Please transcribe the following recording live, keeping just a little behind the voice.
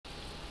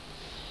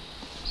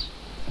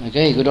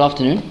Okay, good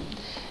afternoon.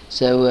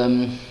 So,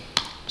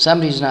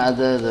 some reason or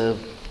other the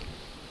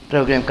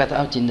program cut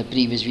out in the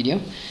previous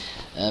video.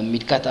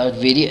 It cut out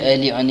very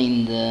early on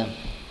in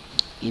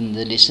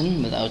the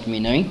lesson without me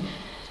knowing.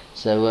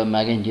 So I'm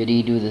going to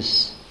redo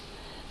this.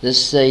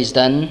 This is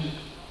done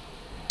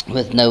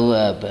with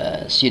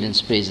no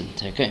students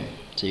present. Okay,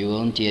 so you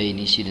won't hear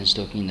any students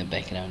talking in the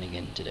background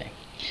again today.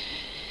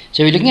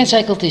 So we're looking at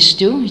cycle test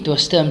 2. It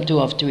was term 2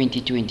 of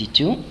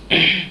 2022.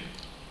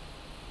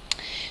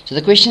 So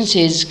the question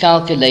says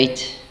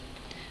calculate,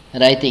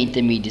 write the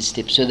intermediate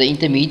steps. So the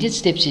intermediate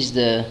steps is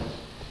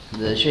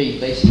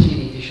basically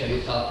need to show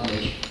you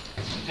calculation.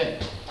 Okay.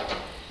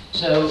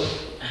 So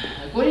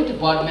according to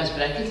board mass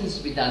brackets, needs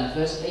to be done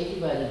first. 8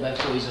 divided by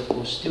 4 is of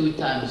course 2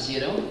 times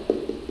 0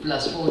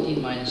 plus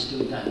 14 minus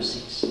 2 times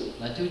 6.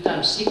 Now 2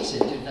 times 6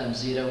 and 2 times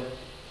 0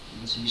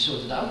 needs to be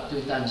sorted out.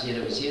 2 times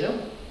 0 is 0.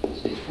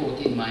 So it's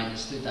 14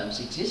 minus 2 times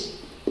 6 is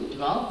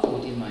 12.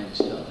 14 minus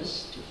 12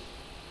 is 2.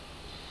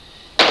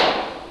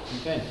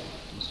 Okay,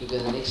 let's look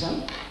at the next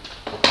sum.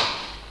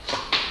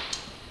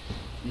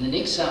 In the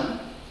next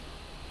sum,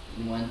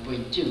 in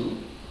 1.2,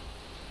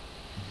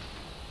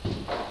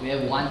 we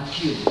have 1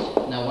 cubed.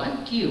 Now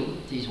 1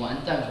 cubed is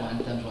 1 times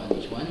 1 times 1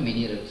 is 1,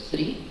 many root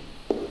 3.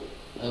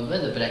 Over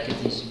the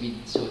bracket needs to be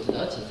sorted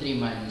out, so 4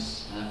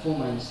 minus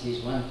 3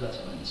 is 1 plus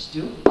 1 is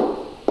 2.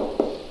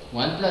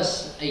 1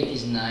 plus 8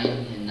 is 9,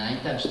 and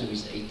 9 times 2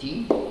 is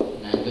 18.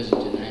 9 goes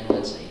into 9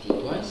 once, 18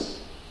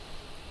 twice.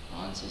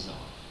 Answer is half.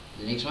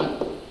 The next one.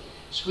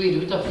 Square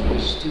root of 4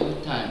 is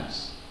 2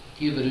 times.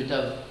 Cube root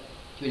of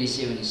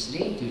 27 is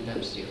 3. 2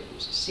 times 3 of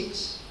course is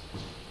 6.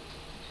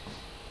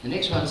 The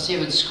next one,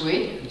 7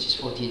 squared, which is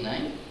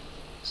 49.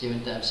 7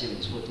 times 7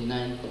 is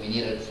 49. We're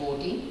near at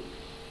 14.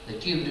 The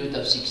cube root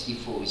of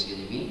 64 is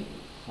going to be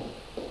 4.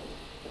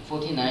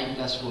 49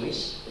 plus 4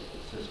 is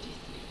 53.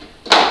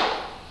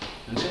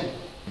 Okay.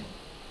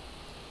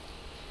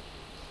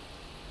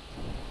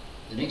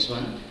 The next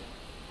one.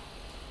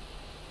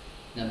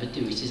 Number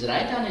 2, which is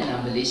write down a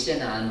number less than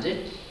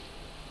 100,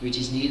 which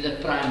is neither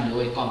prime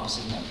nor a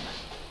composite number.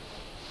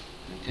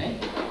 Okay?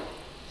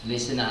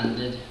 Less than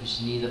 100, which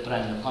is neither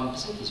prime nor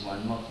composite, is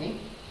one more thing.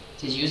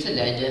 It says use the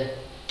ladder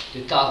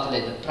to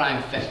calculate the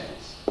prime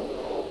factors.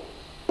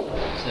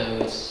 So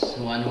it's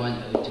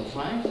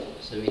 11025.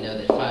 So we know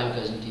that 5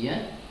 goes into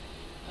here.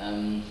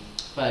 5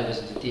 goes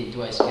into 10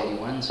 twice, carry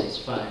 1. So it's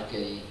 5,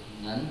 carry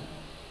none.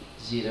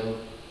 0.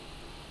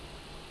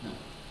 No.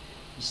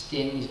 It's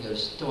 10, it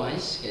goes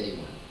twice, carry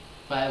 1.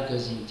 5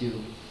 goes into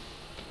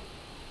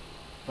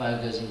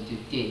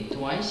 10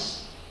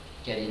 twice,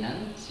 carry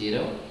none,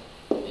 0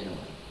 and 1.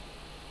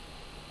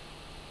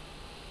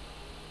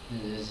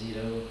 And there's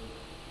 0,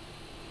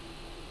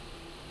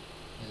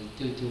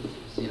 2 to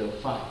 0,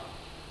 5.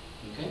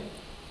 Okay?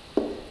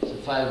 So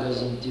 5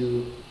 goes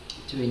into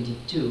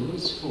 22,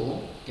 it's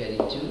 4, carry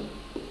 2,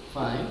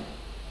 5.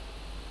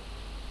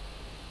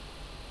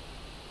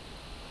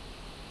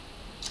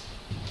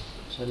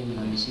 Sorry,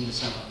 I'm missing the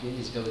sum up here.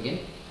 Let's go again.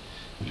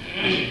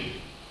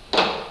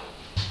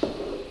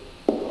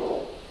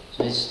 So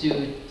it's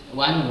 2,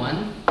 1,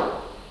 1,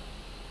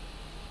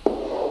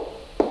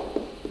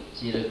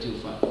 0, 2,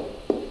 5.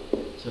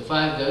 So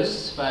 5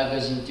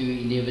 goes into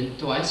 11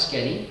 twice,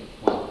 carry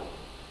 1.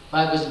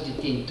 5 goes into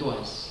 10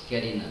 twice,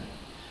 carry none.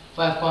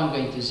 5 can't go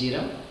into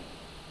 0,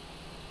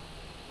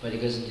 but it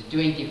goes into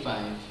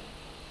 25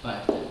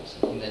 5 times. I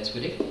think that's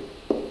correct.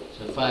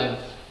 So 5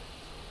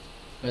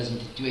 goes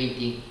into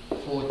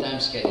 24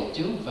 times, carry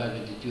 2, 5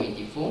 goes into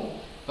 24,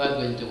 5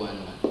 goes into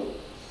 1, 1.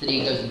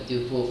 3 goes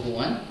into 4 for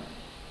 1,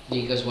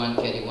 3 goes 1,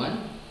 carry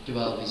 1,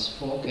 12 is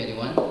 4, carry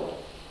 1,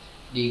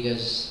 3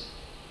 goes,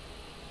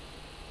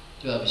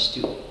 12 is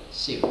 2,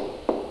 7.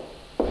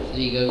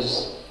 3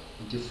 goes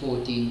into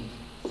 14,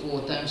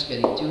 4 times,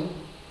 carry 2,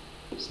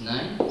 it's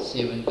 9,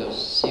 7 goes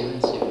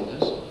 7, 7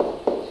 goes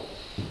 1.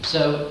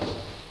 So,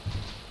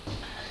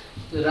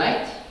 to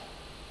write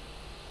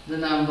the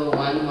number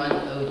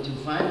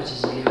 11025, which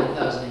is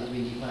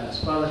 11,025, its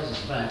product is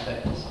prime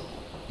factors.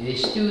 There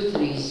is 2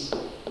 3s,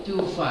 2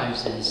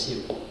 5s, and a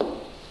 7.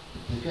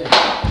 Okay.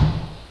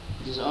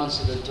 Just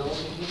answer the door,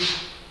 please.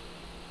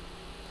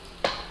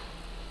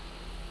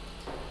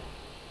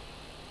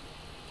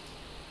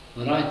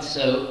 Alright,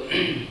 so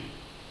the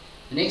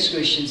next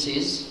question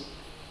says,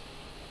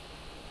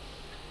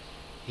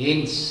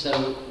 hence,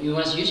 so you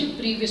must use your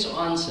previous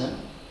answer,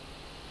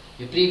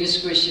 your previous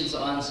question's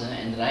answer,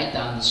 and write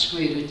down the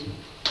square root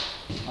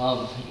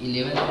of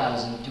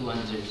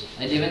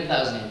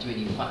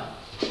 11,025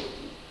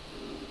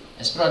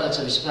 as products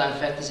of its prime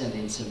factors and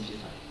then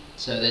simplify.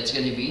 So that's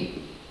going to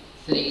be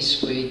 3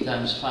 squared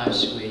times 5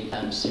 squared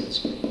times 7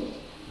 squared.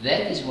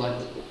 That is what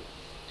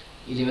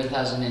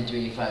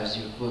 11,025 is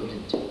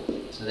equivalent to.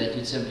 So that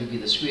would simply be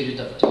the square root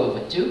of 2 over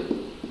 2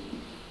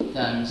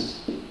 times,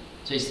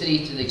 so it's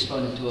 3 to the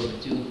exponent 2 over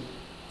 2,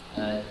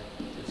 5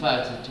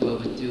 to the 2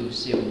 over 2,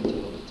 7 to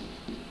 2 over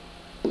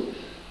 2.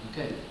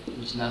 Okay,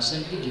 which now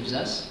simply gives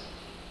us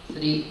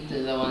 3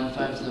 to the 1,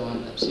 5 to the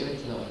 1, 7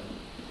 to the 1.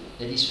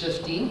 That is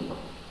 15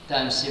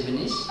 times 7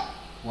 is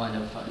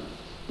 105.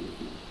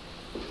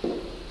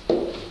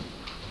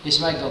 Yes,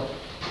 Michael.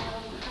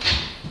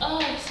 Oh,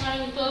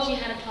 sorry, we thought you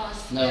had a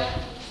class. No. Yeah,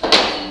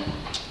 sorry.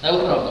 No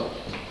problem.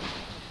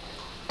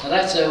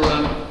 Alright, so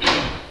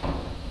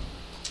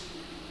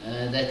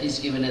that is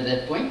given at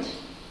that point.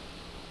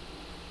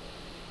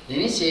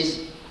 Then it says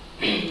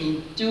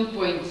in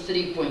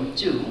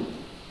 2.3.2,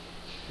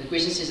 the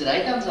question says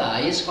write down the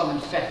highest common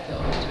factor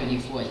of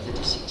 24 and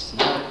 36.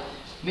 Now,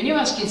 many of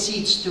us can see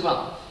it's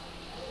 12.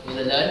 For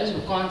the learners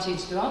who can't see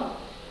it's 12,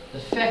 the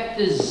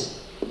factors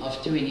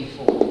of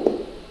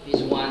 24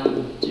 is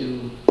 1,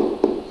 2,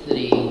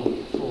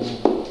 3,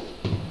 4,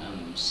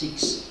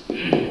 6,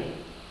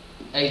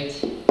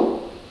 8,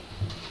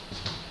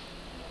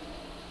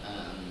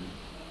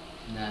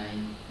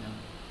 9,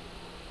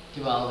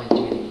 12 and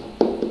 24.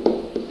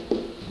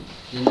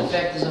 Then the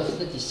factors of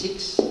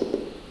 36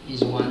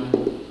 is 1,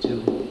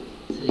 2,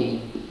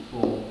 3,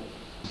 4,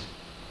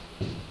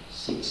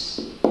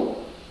 6,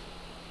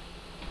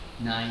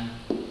 9,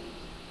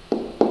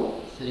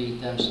 3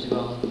 times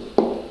 12,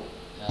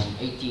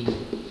 18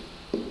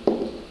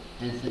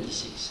 and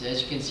 36. So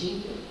as you can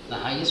see, the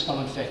highest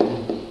common factor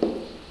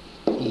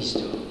is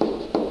 12.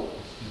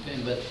 Okay,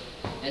 but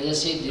as I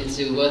said, it's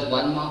worth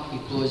 1 mark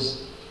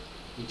because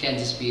you can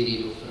just be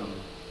read off from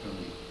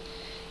there.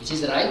 It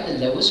says write the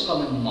lowest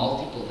common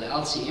multiple, the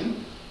LCM,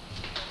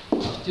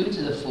 of 2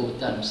 to the 4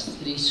 times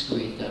 3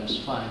 squared times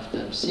 5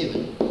 times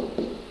 7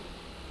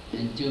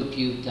 and 2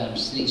 cubed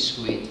times 3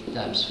 squared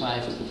times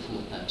 5 to the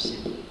 4 times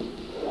 7.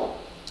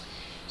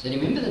 So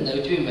remember the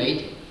note we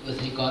made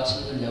with regards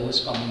to the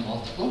lowest common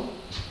multiple,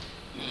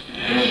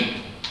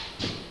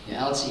 the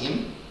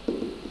LCM.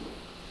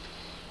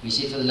 We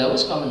said for the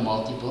lowest common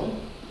multiple,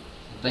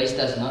 the base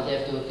does not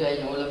have to occur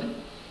in all of it.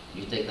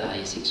 You take the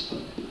highest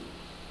exponent.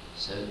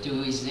 So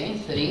 2 is there,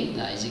 3,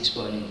 the highest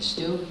exponent is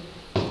 2,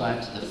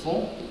 5 to the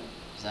 4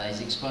 is the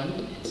highest exponent,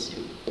 and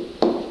 7.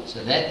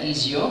 So that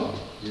is your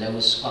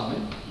lowest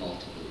common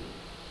multiple.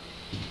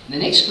 In the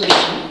next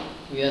question,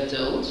 we are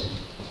told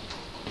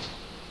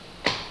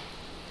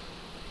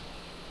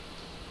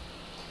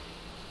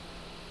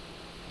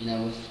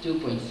with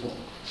 2.4.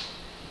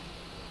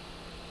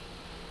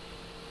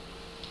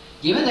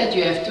 Given that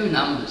you have two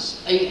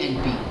numbers, A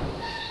and B,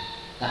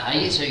 the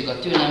highest, so you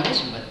got two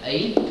numbers, you got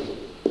A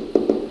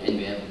and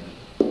we have B.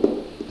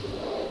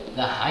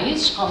 The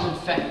highest common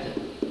factor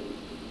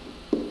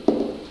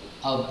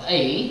of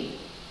A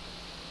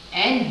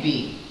and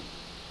B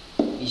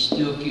is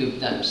 2 cubed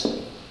times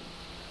 3,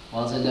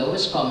 while the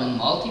lowest common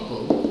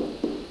multiple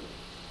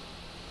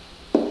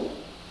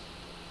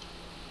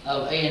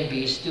of A and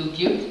B is 2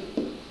 cubed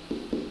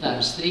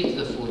times 3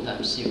 to the 4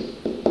 times 7.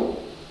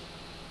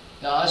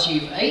 They ask you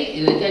if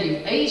A, they tell you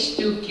if A is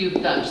 2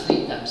 cubed times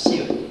 3 times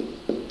 7,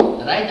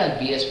 write down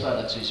B as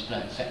products with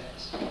prime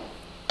factors.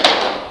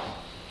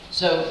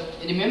 So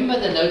remember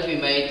the note we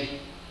made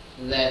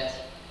that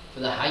for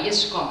the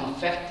highest common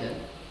factor,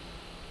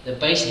 the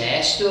base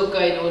has to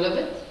occur in all of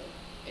it,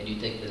 and you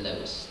take the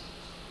lowest.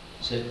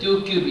 So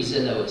 2 cubed is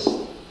the lowest.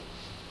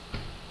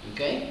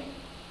 Okay?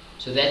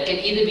 So that can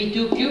either be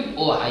 2 cubed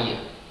or higher.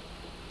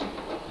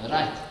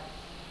 Alright.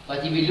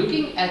 But if you're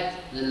looking at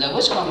the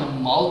lowest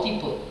common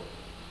multiple,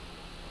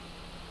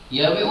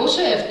 here we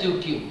also have 2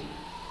 cubed.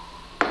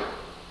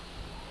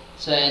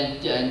 So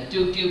and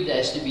 2 cubed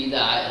has to be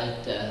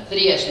the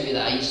 3 has to be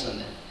the highest on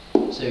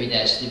that. So it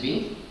has to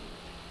be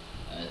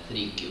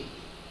 3 cubed.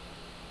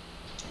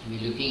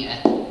 We're looking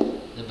at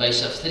the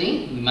base of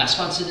 3. We must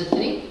consider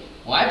 3.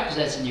 Why? Because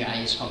that's in your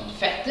highest common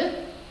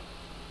factor.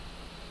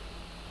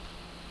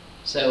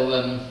 So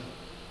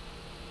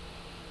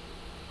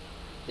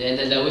then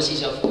the lowest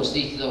is of course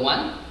 3 to the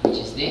 1, which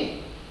is there.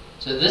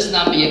 So this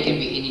number here can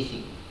be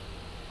anything.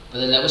 But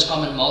the lowest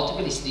common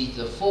multiple is 3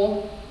 to the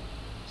 4.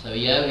 So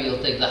here we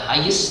will take the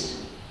highest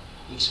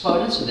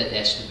exponent, so that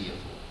has to be a 4.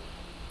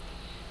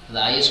 For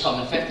the highest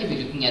common factor,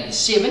 we're looking at the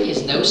 7.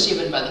 There's no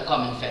 7 by the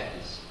common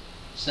factors.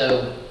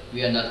 So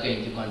we are not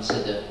going to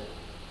consider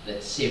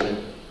that 7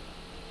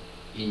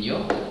 in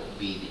your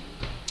B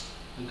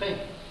then.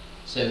 Okay.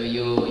 So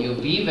your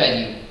B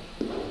value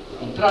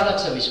in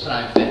products of its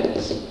prime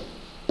factors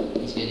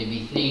is going to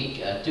be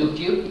 2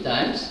 cubed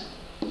times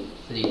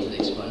 3 to the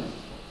exponent.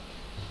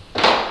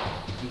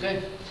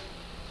 Okay.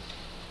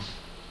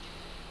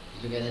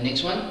 Look at the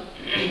next one.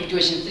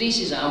 Question 3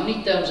 says how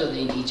many terms are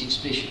there in each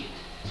expression?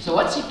 So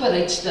what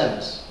separates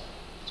terms?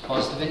 It's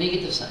positive and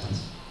negative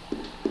signs.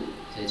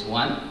 So it's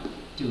 1,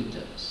 2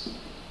 terms.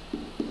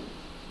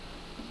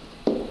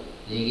 Then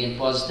again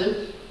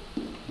positive,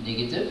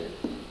 negative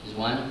is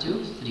 1,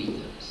 2, 3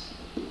 terms.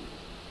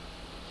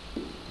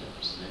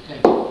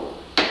 Okay.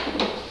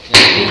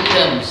 There are 3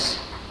 terms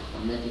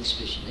in that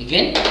expression.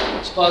 Again,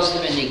 it's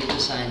positive and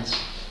negative signs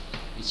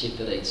which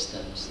separates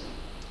terms.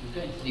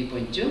 Okay,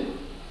 3.2.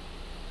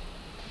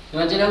 You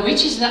want to know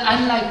which is the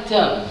unlike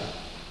term?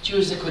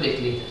 Choose the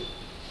correct letter.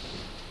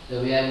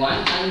 So we have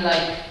one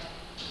unlike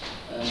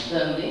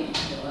term there.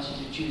 I ask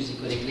you to choose the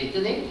correct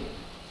letter there.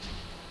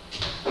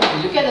 If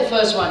you look at the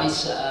first one,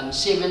 is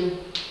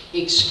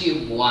 7x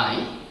cubed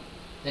y.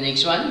 The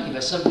next one, if I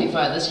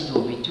simplify this, it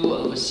will be 2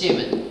 over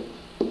 7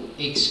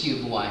 x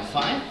cubed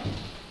y5.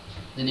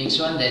 The next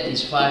one, that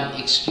is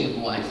 5x cubed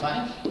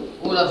y5.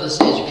 All of this,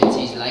 as you can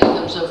see, is like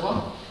them so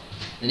far.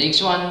 The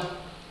next one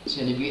is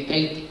going to be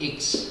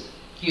 8x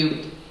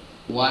cubed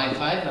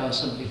y5. I'll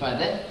simplify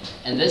that.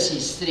 And this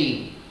is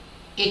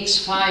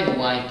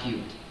 3x5y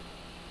cubed.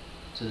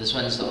 So this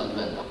one is the odd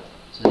one.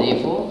 So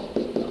therefore,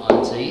 the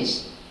answer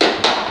is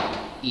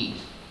E.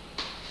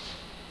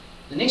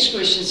 The next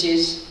question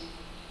says,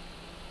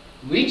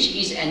 which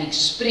is an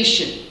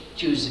expression?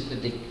 Choose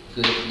the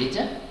correct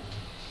letter.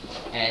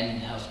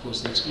 And of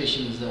course the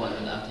expression is the one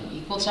without an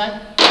equal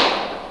sign.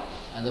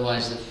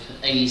 Otherwise the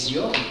A is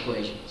your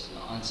equation. So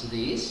the answer there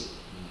is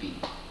B.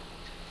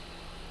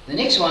 The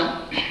next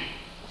one,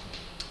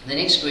 the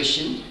next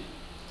question,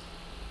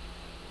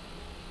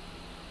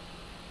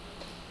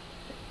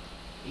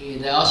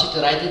 they ask you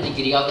to write the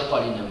degree of the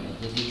polynomial.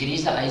 The degree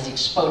is the highest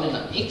exponent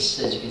of x.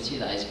 As you can see,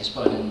 the highest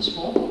exponent is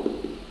 4.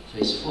 So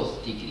it's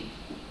 4th degree.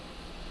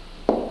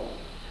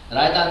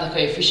 Write down the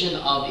coefficient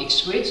of x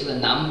squared, so the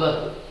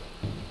number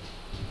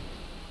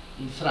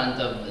in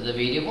front of the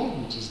variable,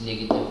 which is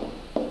negative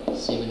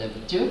 7 over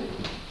 2.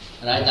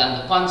 Write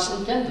down the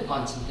constant term. The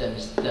constant term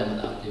is the term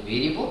without the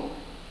variable.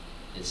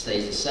 It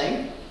stays the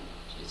same.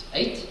 So it's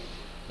 8.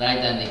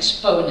 Write down the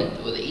exponent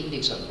or the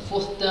index of the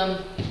 4th term.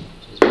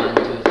 So it's 1,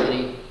 2,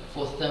 3. The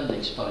 4th term, the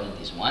exponent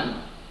is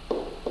 1.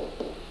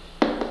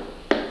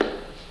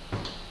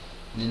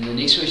 And then the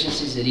next question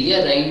says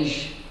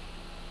rearrange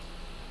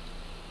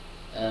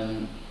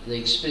the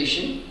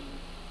expression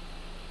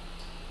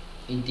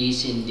in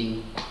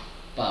descending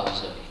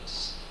powers of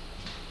x.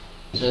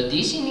 So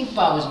descending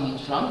powers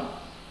means from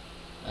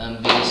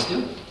biggest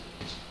to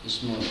the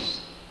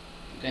smallest.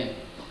 Okay.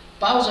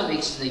 Powers of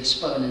x is the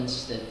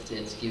exponents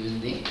that's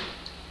given there.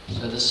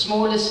 So the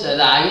smallest,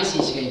 the highest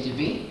is going to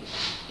be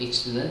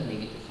x to the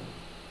negative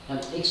 4.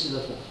 X to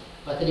the 4.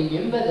 But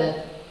remember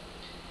that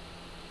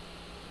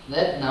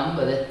that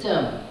number, that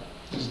term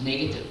is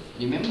negative.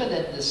 Remember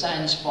that the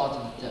sign is part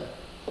of the term.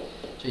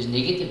 So it's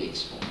negative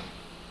x4.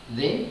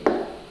 Then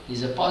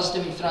there's a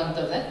positive in front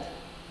of that,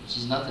 which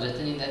is not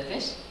written in that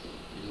case.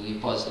 It will be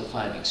positive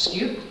 5x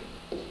cubed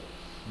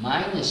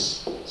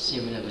minus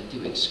 7 over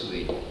 2x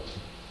squared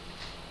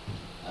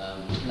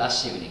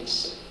plus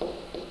 7x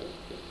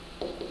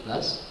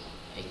plus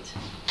 8.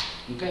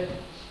 Okay?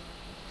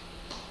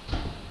 So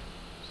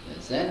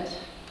that's that.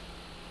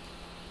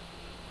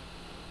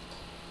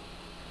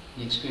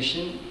 Next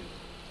question.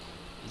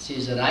 It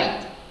says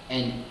write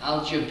an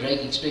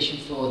algebraic expression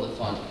for the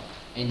following.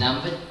 A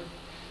number,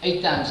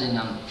 8 times a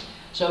number.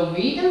 So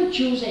we don't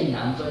choose a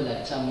number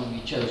like someone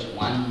we chose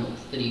 1 or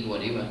 3,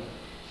 whatever.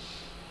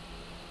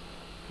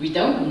 We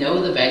don't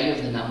know the value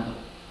of the number.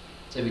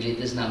 So we let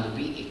this number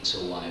be x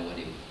or y,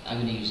 whatever.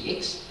 I'm going to use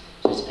x.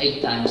 So it's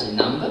 8 times a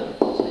number.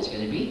 So it's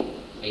going to be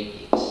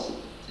 8x.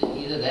 So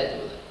either that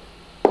or that.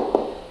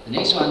 The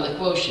next one, the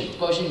quotient.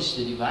 Quotient is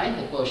to divide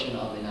the quotient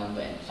of a number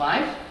and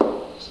 5.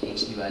 So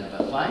x divided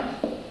by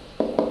 5.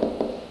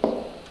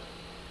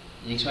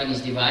 The next one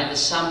is divide the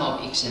sum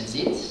of x and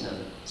z. So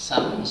the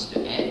sum is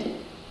to add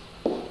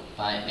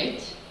by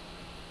 8.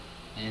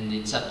 And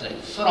then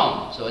subtract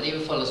from. So whatever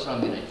follows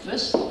from, you write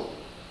first. So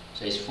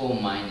it's 4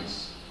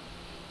 minus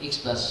x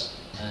plus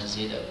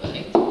z over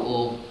 8.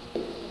 Or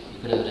you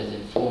could have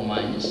written 4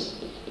 minus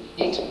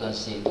x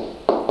plus z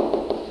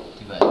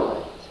divided by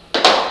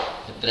 8.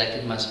 The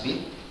bracket must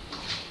be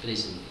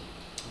present.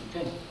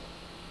 Okay.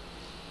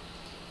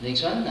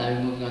 Next one, now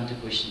we're moving on to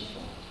question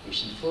 4.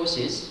 Question 4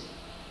 says,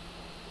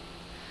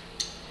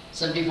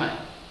 simplify.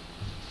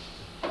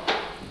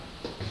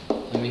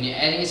 So when you're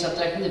adding and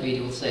subtracting, the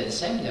variables stay the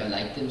same. They are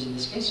like terms in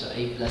this case. So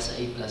a plus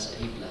a plus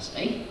a plus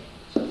a.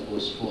 So of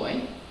course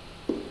 4a.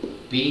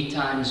 B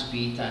times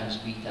b times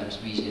b times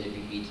b is going to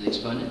be b to the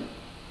exponent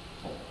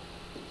 4.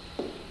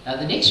 Now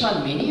the next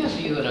one, many of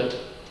you wrote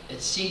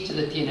it's c to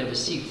the 10 over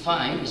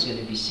c5 is going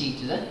to be c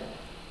to the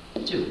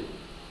 2.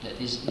 That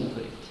is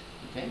incorrect.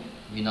 Okay,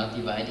 we're not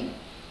dividing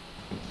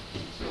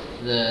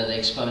the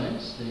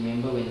exponents.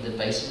 Remember, when the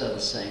bases are the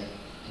same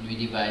and we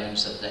divide and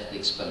subtract the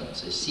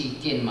exponents. So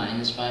c10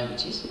 minus 5,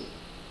 which is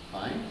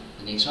 5.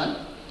 The next one,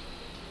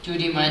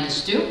 2d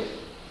minus 2.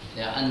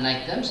 They are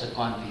unlike terms, so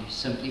can't be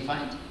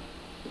simplified.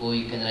 Or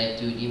you can write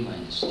 2d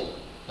minus 2.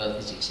 Both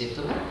is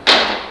acceptable.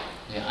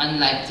 They are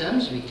unlike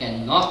terms, we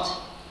cannot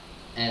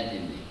add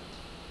them there.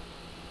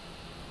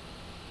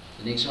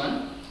 The next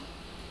one,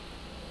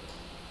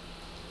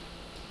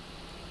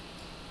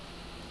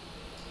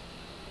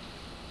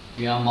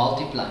 we are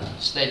multiplying.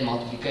 State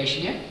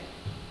multiplication here.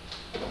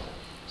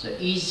 So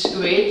e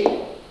squared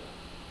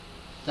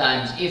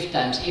times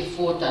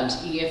f4 times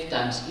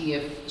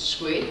ef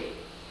squared.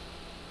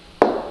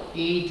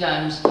 E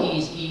times e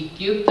is e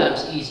cubed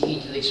times e is e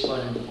to the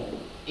exponent 4.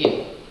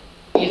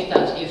 F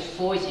times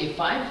f4 is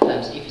f5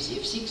 times f is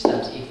f6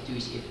 times f2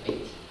 is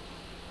f8.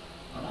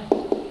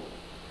 Alright.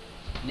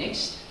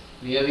 Next,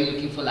 we are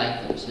looking for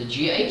like terms. The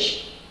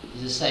GH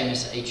is the same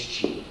as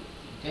HG.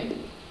 Okay?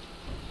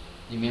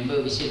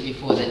 Remember we said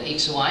before that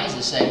xy is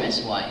the same as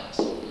yx.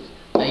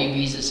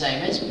 AB is the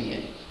same as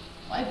BA.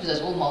 Why? Because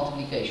that's all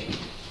multiplication.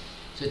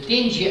 So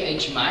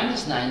 10GH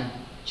minus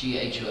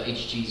 9GH or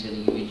HG is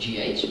going to give you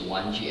GH,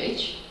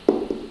 1GH.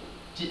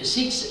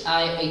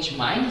 6IH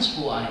minus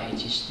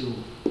 4IH is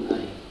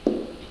 2IH.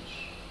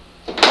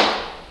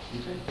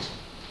 Okay.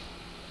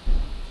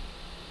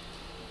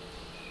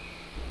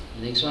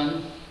 The next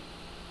one.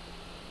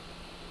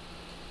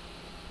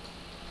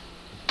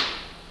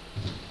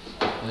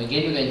 Well,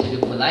 again, we're going to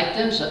look for like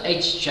terms. So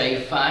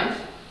HJ5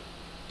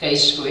 K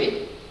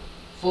squared,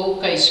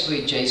 4K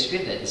squared J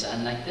squared, that is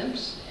unlike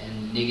terms,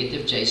 and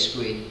negative J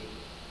squared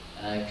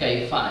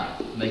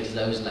K5 makes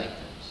those like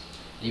terms.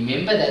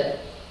 Remember that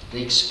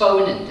the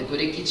exponent, the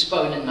correct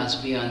exponent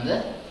must be on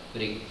the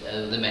correct,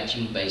 the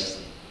matching base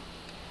there.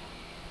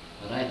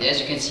 Alright,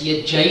 as you can see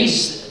here, J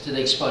is to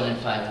the exponent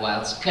 5,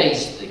 whilst K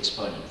is to the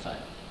exponent 5.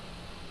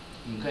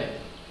 Okay.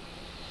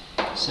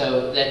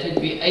 So that would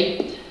be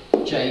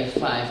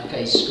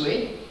 8J5K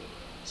squared.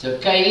 So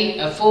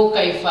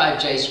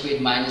 4K5J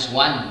squared minus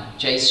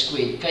 1J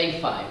squared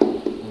K5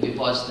 will be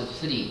positive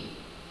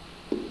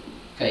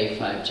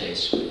 3K5J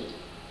squared.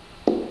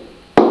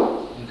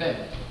 Okay.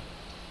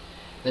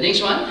 The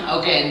next one,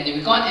 okay, and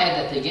we can't add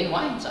that again.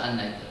 Why? It's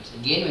unlike terms.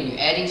 Again, when you're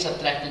adding,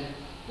 subtracting,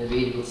 the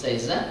variable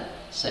stays the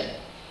same.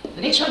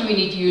 The next one, we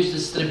need to use the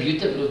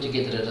distributive rule to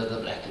get rid of the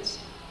brackets.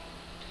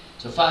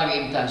 So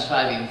 5m times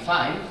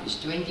 5m5 is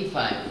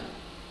 25m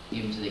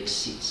to the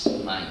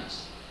x6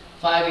 minus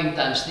 5m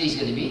times 3 is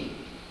going to be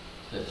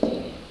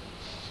 15m.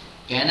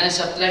 Can I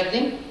subtract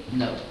them?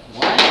 No.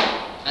 Why?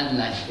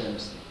 Unlike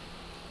terms.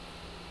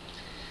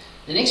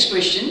 The next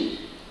question.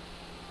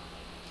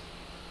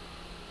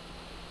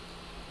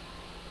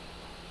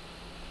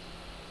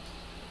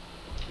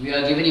 We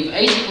are given if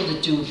A is equal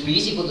to 2, B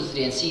is equal to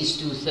 3, and C is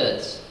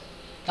 2/3.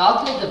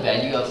 Calculate the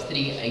value of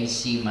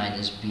 3AC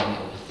minus B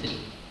over 3.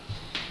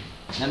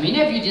 Now,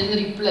 many of you didn't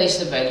replace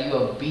the value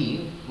of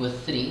B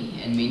with 3,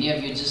 and many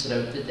of you just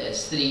wrote it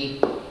as 3,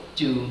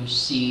 2,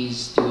 C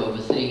is 2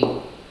 over 3,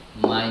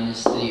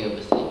 minus 3 over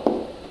 3.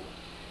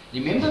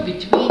 Remember,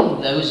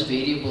 between those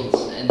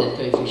variables and that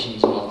coefficient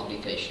is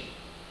multiplication.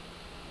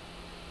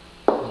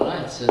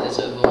 Alright, so that's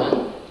over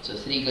 1. So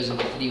 3 goes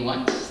into 3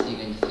 once, 3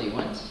 goes into 3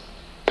 once.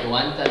 So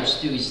 1 times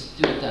 2 is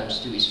 2 times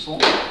 2 is 4.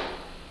 So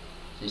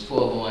it's 4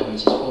 over 1, which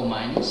is 4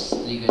 minus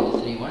 3 going to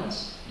 3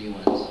 once, 3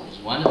 once, which is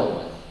 1 over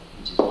 1,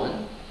 which is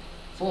 1.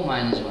 4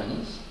 minus 1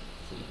 is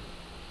 3.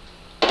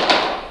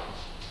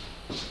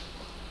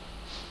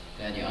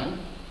 Carry on.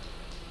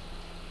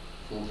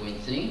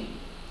 4.3.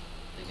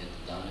 Take it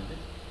down a bit.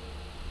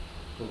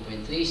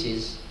 4.3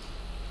 says,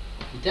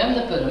 determine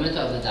the perimeter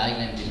of the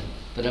diagram below.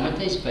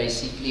 Perimeter is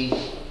basically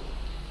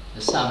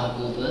the sum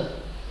of all the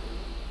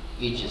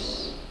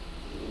edges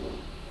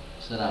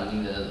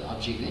surrounding the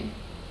object there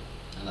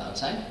on the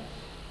outside.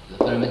 The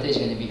perimeter is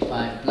going to be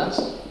 5 plus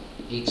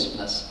x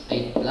plus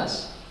 8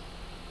 plus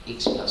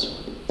x plus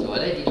 1. So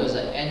what I did was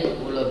I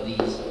added all of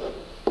these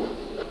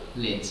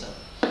lengths up.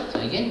 So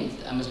again,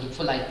 I must look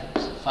for like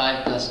terms. So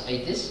 5 plus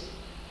 8 is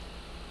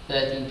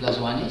 13 plus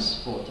 1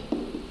 is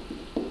 14.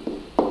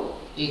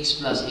 X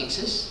plus x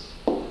is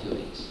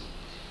 2x.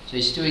 So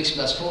it's 2x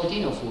plus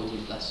 14 or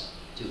 14 plus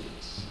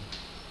 2x.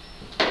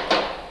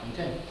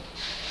 Okay.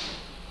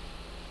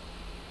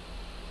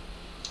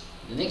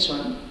 The next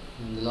one,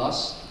 and the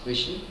last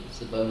question, it's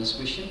the bonus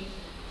question.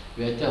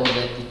 We are told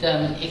that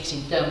determine x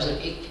in terms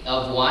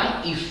of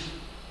y if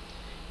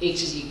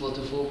x is equal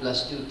to 4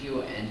 plus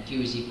 2q and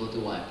q is equal to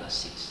y plus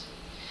 6.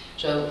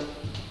 So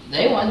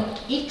they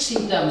want x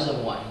in terms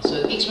of y.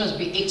 So x must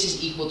be x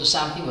is equal to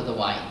something with a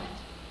y in it.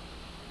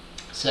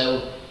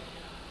 So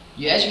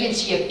as you can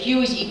see, a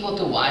q is equal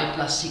to y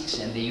plus 6,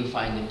 and there you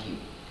find the q.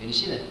 Can you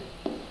see that?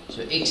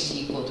 So x is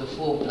equal to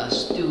 4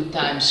 plus 2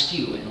 times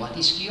q. And what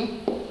is q?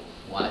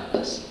 Y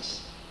plus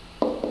 6.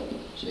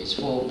 So it's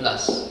 4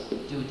 plus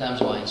 2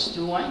 times y is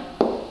 2y.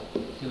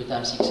 2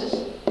 times 6 is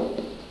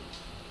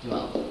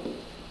 12.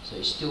 So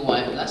it's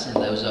 2y plus, and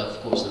those are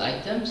of course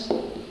like terms,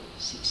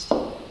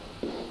 16.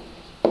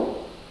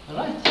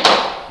 Alright.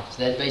 So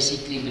that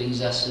basically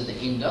brings us to the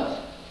end of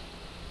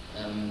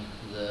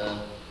the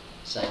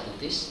cycle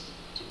test.